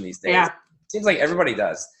depression these days? Yeah. It seems like everybody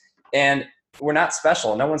does. And we're not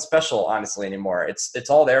special. No one's special, honestly, anymore. It's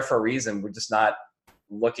all there for a reason. We're just not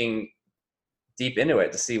looking deep into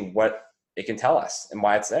it to see what it can tell us and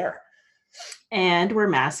why it's there. And we're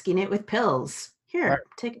masking it with pills. Here, Right.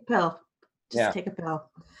 take a pill. Just Yeah. take a pill.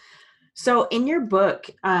 So in your book,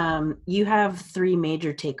 you have 3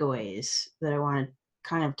 major takeaways that I want to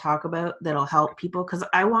kind of talk about that'll help people? Because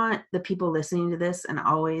I want the people listening to this, and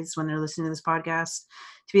always when they're listening to this podcast,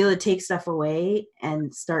 to be able to take stuff away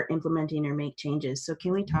and start implementing or make changes. So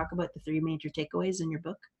can we talk about the 3 major takeaways in your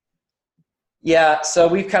book? Yeah, so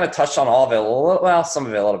we've kind of touched on all of it, well, some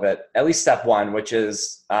of it a little bit, at least step one, which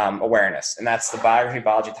is awareness. And that's the biography,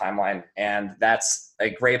 biology timeline. And that's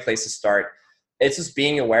a great place to start. It's just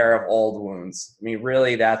being aware of old wounds. I mean,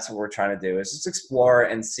 really, that's what we're trying to do, is just explore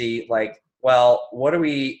and see, like, well, what do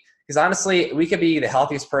we, because honestly, we could be the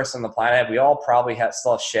healthiest person on the planet. We all probably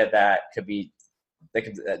still have shit that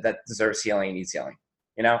that deserves healing and needs healing.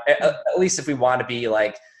 At least if we want to be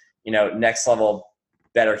like, next level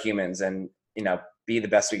better humans and, be the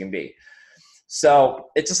best we can be. So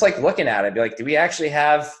it's just like looking at it, be like, do we actually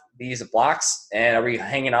have these blocks, and are we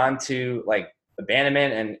hanging on to like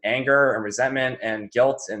abandonment and anger and resentment and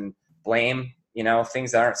guilt and blame,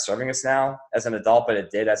 things that aren't serving us now as an adult, but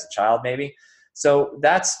it did as a child maybe. So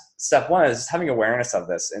that's step one, is having awareness of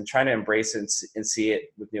this and trying to embrace it and see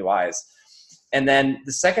it with new eyes. And then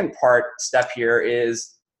the second step here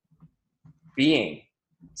is being.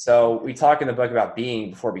 So we talk in the book about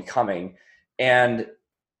being before becoming. And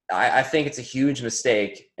I think it's a huge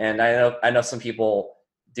mistake. And I know some people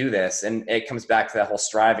do this, and it comes back to that whole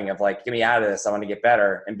striving of like, get me out of this. I want to get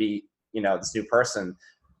better and be, this new person.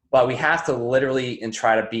 But we have to literally and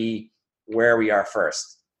try to be where we are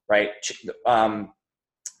first, right?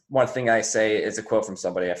 One thing I say is a quote from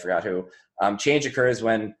somebody, I forgot who. Change occurs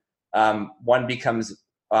when one becomes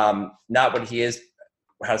not what he is.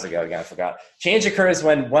 How does it go again? I forgot. Change occurs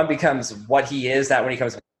when one becomes what he is, not when he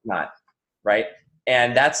becomes not. Right.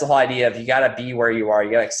 And that's the whole idea of, you got to be where you are. You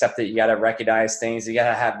got to accept it. You got to recognize things. You got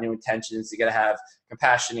to have new intentions. You got to have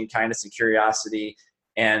compassion and kindness and curiosity,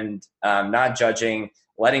 and not judging,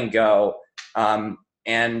 letting go.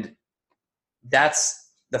 And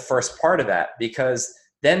that's the first part of that, because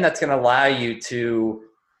then that's going to allow you to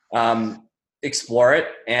explore it.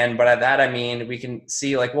 And by that, I mean, we can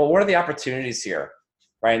see like, well, what are the opportunities here?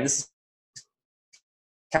 Right. And this is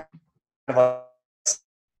kind of a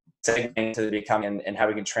segment to the becoming, and how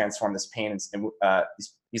we can transform this pain and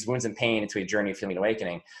these wounds and pain into a journey of healing and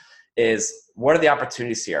awakening. Is, what are the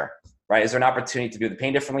opportunities here, right? Is there an opportunity to do the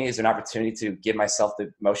pain differently? Is there an opportunity to give myself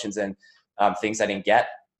the emotions and things I didn't get?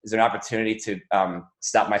 Is there an opportunity to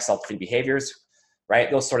stop my self-defeating behaviors,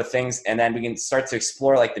 right? Those sort of things. And then we can start to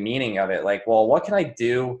explore like the meaning of it. Like, well, what can I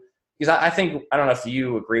do? Because I think, I don't know if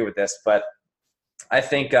you agree with this, but I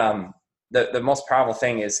think the most powerful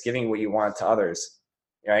thing is giving what you want to others,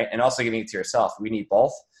 right? And also giving it to yourself. We need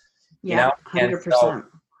both. Yeah, 100%.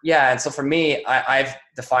 And so for me, I've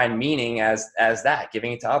defined meaning as that,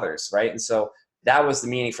 giving it to others, right? And so that was the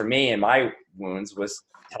meaning for me, and my wounds was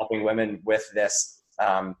helping women with this.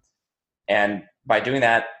 And by doing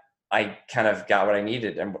that, I kind of got what I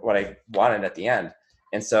needed and what I wanted at the end.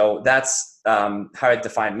 And so that's how I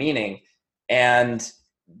define meaning. And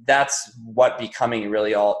that's what becoming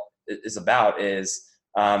really all is about, is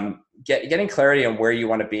getting clarity on where you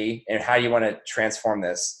want to be and how you want to transform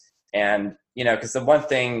this. And, because the one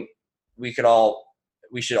thing we should all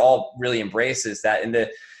really embrace is that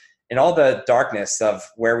in all the darkness of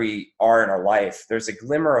where we are in our life, there's a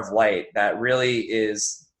glimmer of light that really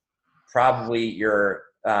is probably your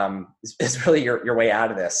way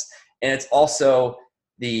out of this. And it's also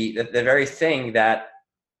the very thing that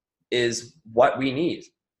is what we need,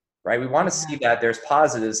 right? We want to see that there's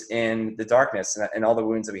positives in the darkness and all the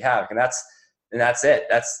wounds that we have. And that's it.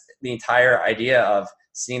 That's the entire idea of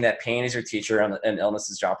seeing that pain is your teacher and illness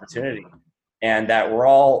is your opportunity, and that we're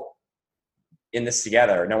all in this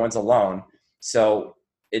together. No one's alone. So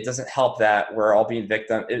it doesn't help that we're all being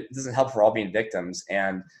victims. It doesn't help if we're all being victims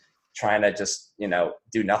and trying to just,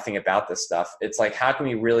 do nothing about this stuff. It's like, how can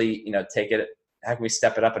we really, take it, how can we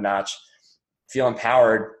step it up a notch, feel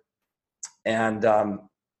empowered, and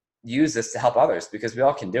use this to help others, because we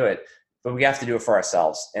all can do it, but we have to do it for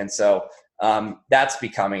ourselves. And so that's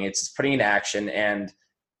becoming, it's just putting into action and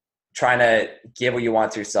trying to give what you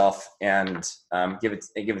want to yourself and give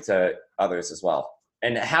it to others as well.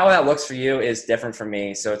 And how that looks for you is different from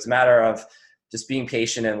me. So it's a matter of just being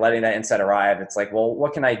patient and letting that insight arrive. It's like, well,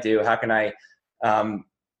 what can I do? How can I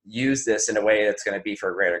use this in a way that's going to be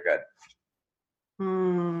for a greater good?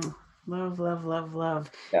 Love, love, love, love.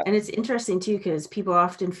 Yeah. And it's interesting too, because people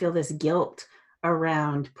often feel this guilt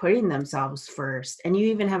around putting themselves first. And you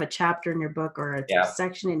even have a chapter in your book or a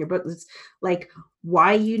section in your book that's like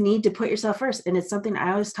why you need to put yourself first. And it's something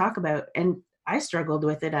I always talk about. And I struggled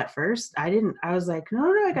with it at first. I was like,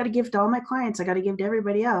 no, I got to give to all my clients. I got to give to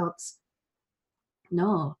everybody else.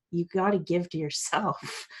 No, you got to give to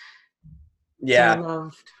yourself. Yeah. So I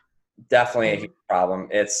loved Definitely a And huge problem.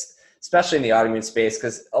 It's especially in the autoimmune space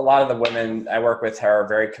because a lot of the women I work with are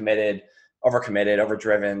very committed,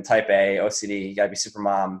 overdriven, type A, OCD. You got to be super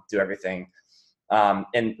mom, do everything.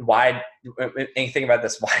 And why? And think about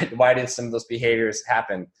this: why did some of those behaviors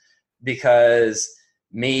happen? Because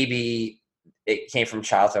maybe it came from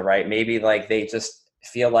childhood, right? Maybe like they just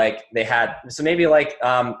feel like they had so maybe like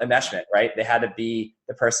enmeshment, right? They had to be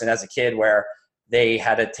the person as a kid where they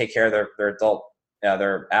had to take care of their adult,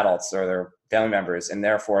 their adults or their family members, and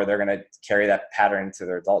therefore they're going to carry that pattern into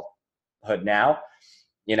their adulthood now,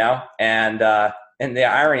 and the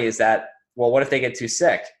irony is that, well, what if they get too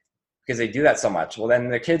sick because they do that so much? Well, then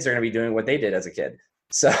their kids are going to be doing what they did as a kid.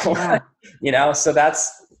 So, yeah. so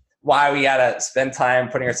that's why we got to spend time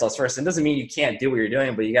putting ourselves first. It doesn't mean you can't do what you're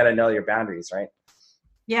doing, but you got to know your boundaries, right?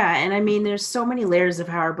 Yeah, and I mean, there's so many layers of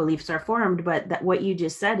how our beliefs are formed, but that what you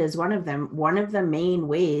just said is one of them. One of the main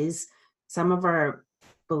ways some of our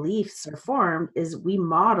beliefs are formed is we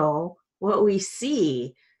model what we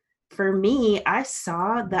see. For me, I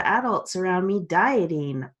saw the adults around me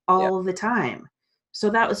dieting Yeah. all the time. So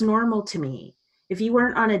that was normal to me. If you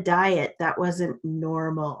weren't on a diet, that wasn't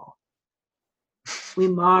normal. We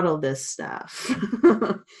model this stuff.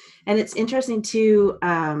 And it's interesting too.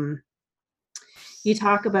 You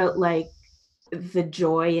talk about like the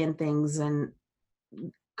joy in things and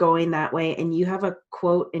going that way. And you have a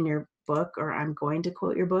quote in your book, or I'm going to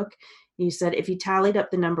quote your book. You said, if you tallied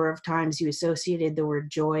up the number of times you associated the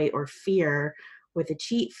word joy or fear with a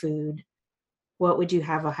cheat food, what would you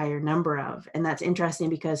have a higher number of? And that's interesting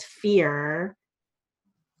because fear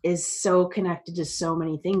is so connected to so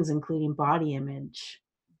many things, including body image.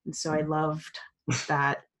 And so I loved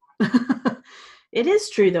that. It is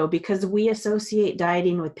true though, because we associate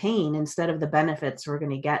dieting with pain instead of the benefits we're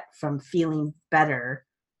going to get from feeling better,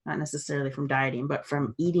 not necessarily from dieting, but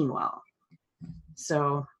from eating well.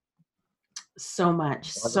 So, so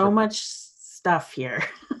 100%. much stuff here.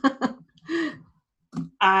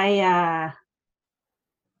 I,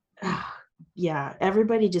 yeah,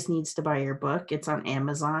 everybody just needs to buy your book. It's on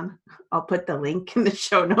Amazon. I'll put the link in the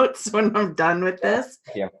show notes when I'm done with this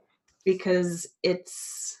Yeah. because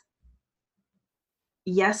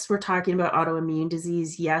yes, we're talking about autoimmune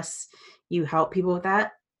disease. Yes, you help people with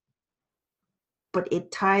that, but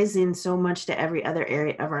it ties in so much to every other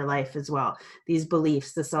area of our life as well. These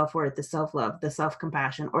beliefs, the self-worth, the self-love, the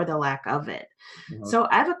self-compassion, or the lack of it. Mhm. So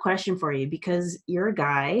I have a question for you because you're a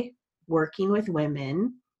guy working with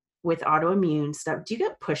women with autoimmune stuff. Do you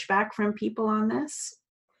get pushback from people on this?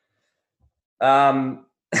 Um,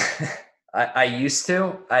 I used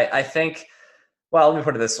to. I think. Well, let me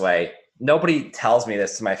put it this way: nobody tells me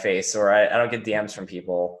this to my face, or I don't get DMs from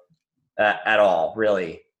people at all.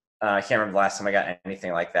 Really, I can't remember the last time I got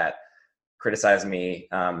anything like that criticize me.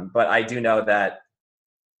 But I do know that,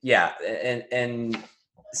 yeah, in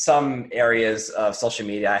some areas of social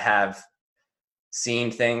media, I have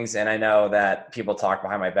seen things, and I know that people talk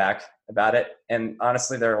behind my back about it. And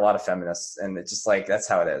honestly, there are a lot of feminists, and it's just like that's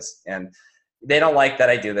how it is. And they don't like that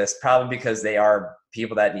I do this, probably because they are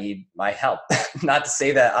people that need my help. Not to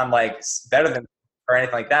say that I'm like better than or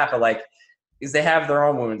anything like that, but like because they have their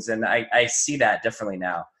own wounds, and I see that differently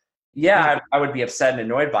now. Yeah. Yeah, I would be upset and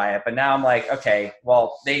annoyed by it, but now I'm like, okay,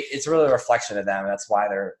 well, it's really a reflection of them. That's why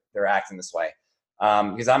they're acting this way.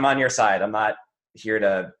 Because I'm on your side. I'm not here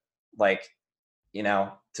to like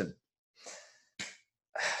to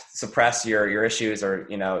suppress your issues or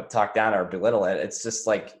talk down or belittle it. It's just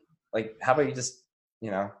like how about you just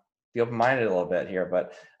be open-minded a little bit here,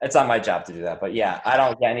 but it's not my job to do that. But yeah, I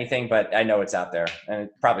don't get anything, but I know it's out there, and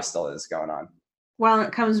it probably still is going on. Well,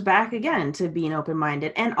 it comes back again to being open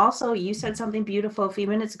minded. And also, you said something beautiful a few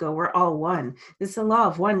minutes ago. We're all one. It's the law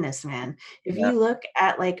of oneness, man. If Yeah. you look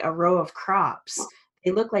at like a row of crops,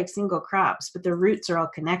 they look like single crops, but the roots are all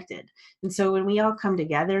connected. And so when we all come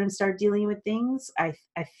together and start dealing with things, I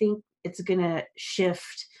think it's going to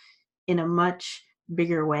shift in a much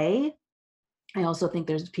bigger way. I also think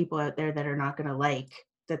there's people out there that are not going to like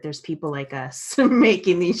that there's people like us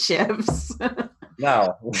making these shifts.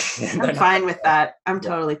 No, I'm they're not. fine with that. I'm Yeah.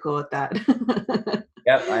 totally cool with that.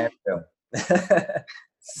 Yep, I am too.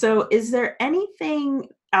 So, is there anything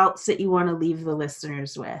else that you want to leave the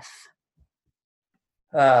listeners with?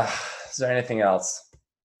 uh, is there anything else?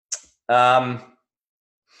 Um,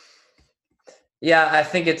 yeah, I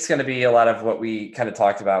think it's going to be a lot of what we kind of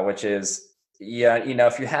talked about, which is, yeah,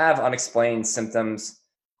 if you have unexplained symptoms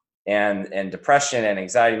and depression and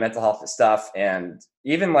anxiety, mental health stuff, and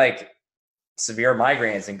even like severe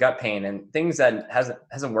migraines and gut pain and things that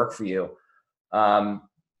hasn't worked for you,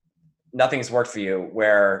 nothing's worked for you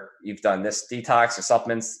where you've done this detox or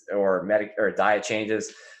supplements or diet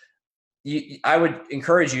changes. I would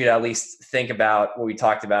encourage you to at least think about what we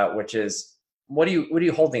talked about, which is what are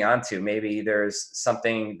you holding on to? Maybe there's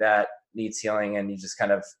something that needs healing and you just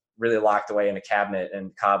kind of really locked away in a cabinet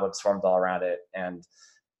and cobwebs formed all around it. And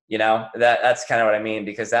that's kind of what I mean,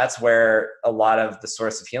 because that's where a lot of the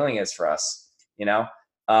source of healing is for us,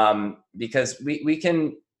 because we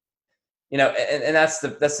can, and that's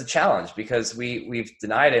the challenge, because we've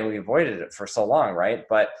denied it and we avoided it for so long. Right.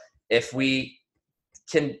 But if we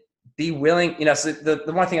can be willing, so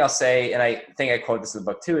the one thing I'll say, and I think I quote this in the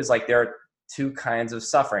book too, is like, there are two kinds of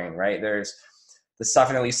suffering, right? There's the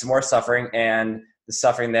suffering that leads to more suffering and the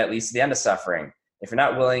suffering that leads to the end of suffering. If you're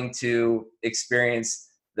not willing to experience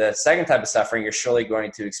the second type of suffering, you're surely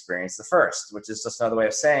going to experience the first, which is just another way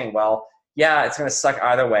of saying, well, yeah, it's going to suck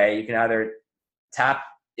either way. You can either tap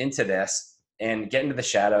into this and get into the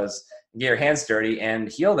shadows, get your hands dirty and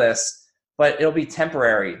heal this, but it'll be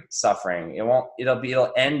temporary suffering.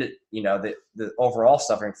 It'll end, the overall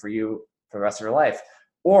suffering for you for the rest of your life.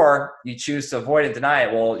 Or you choose to avoid and deny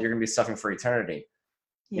it. Well, you're going to be suffering for eternity.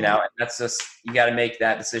 And that's just, you got to make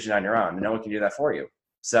that decision on your own. No one can do that for you.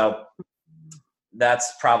 So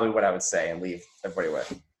that's probably what I would say and leave everybody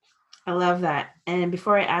with. I love that. And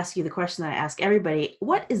before I ask you the question that I ask everybody,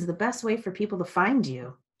 what is the best way for people to find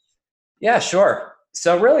you? Yeah, sure.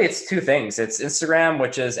 So really it's two things. It's Instagram,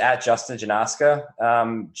 which is at Justin Janoska.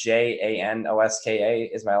 Janoska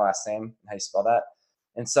is my last name. How you spell that?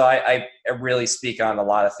 And so I really speak on a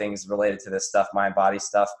lot of things related to this stuff, mind, body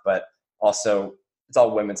stuff, but also it's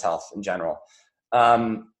all women's health in general.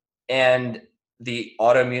 And the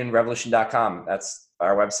autoimmunerevolution.com, that's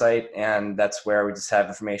our website. And that's where we just have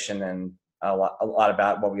information and a lot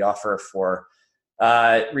about what we offer for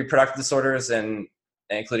reproductive disorders, and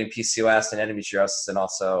including PCOS and endometriosis, and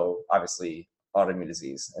also obviously autoimmune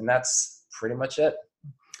disease. And that's pretty much it.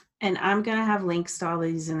 And I'm going to have links to all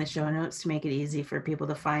these in the show notes to make it easy for people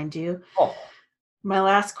to find you. Oh. My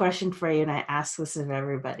last question for you, and I ask this of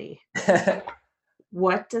everybody.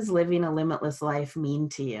 What does living a limitless life mean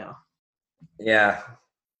to you? Yeah,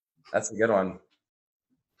 that's a good one.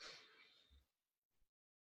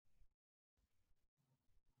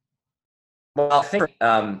 Well, I think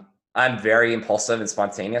I'm very impulsive and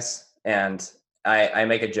spontaneous, and I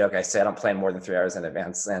make a joke. I say I don't plan more than 3 hours in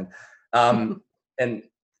advance, and and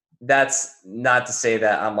that's not to say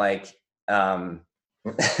that I'm like I'm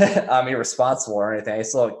irresponsible or anything. I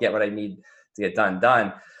still get what I need to get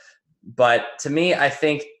done. But to me, I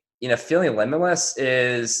think feeling limitless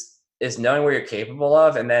is knowing what you're capable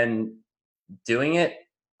of, and then doing it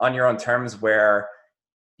on your own terms, where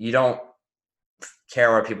you don't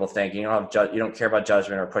care what people think. You don't care about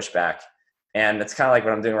judgment or pushback. And it's kind of like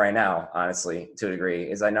what I'm doing right now, honestly, to a degree,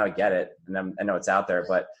 is I know I get it and I know it's out there,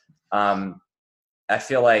 but I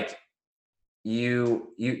feel like you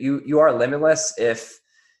are limitless if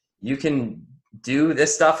you can do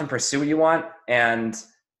this stuff and pursue what you want, and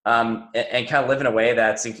kind of live in a way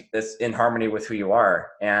that's in harmony with who you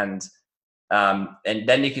are. And then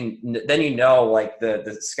like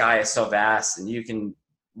the sky is so vast and you can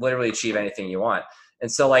literally achieve anything you want. And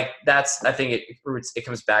so like I think it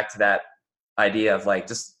comes back to that idea of like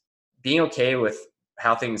just being okay with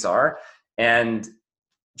how things are and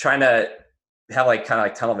trying to have like kind of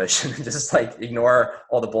like tunnel vision and just like ignore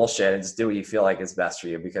all the bullshit and just do what you feel like is best for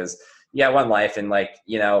you, because you got one life, and like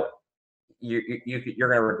you're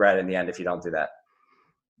gonna regret it in the end if you don't do that.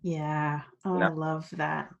 Yeah. Oh, I love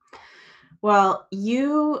that. Well,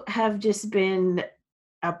 you have just been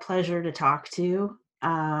a pleasure to talk to.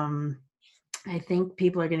 I think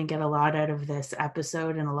people are going to get a lot out of this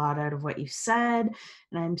episode and a lot out of what you said.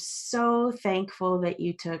 And I'm so thankful that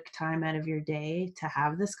you took time out of your day to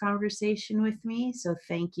have this conversation with me. So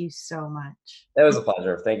thank you so much. It was a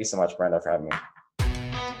pleasure. Thank you so much, Brenda, for having me.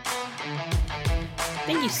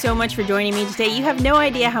 Thank you so much for joining me today. You have no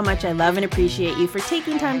idea how much I love and appreciate you for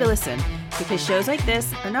taking time to listen, because shows like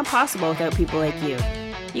this are not possible without people like you.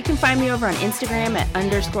 You can find me over on Instagram at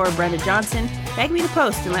 _Brenda Johnson. Tag me to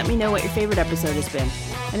post and let me know what your favorite episode has been.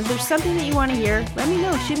 And if there's something that you want to hear, let me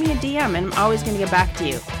know. Shoot me a DM and I'm always going to get back to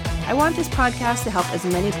you. I want this podcast to help as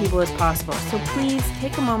many people as possible, so please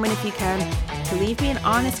take a moment if you can to leave me an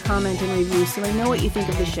honest comment and review so I know what you think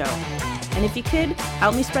of the show. And if you could,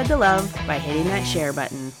 help me spread the love by hitting that share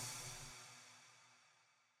button.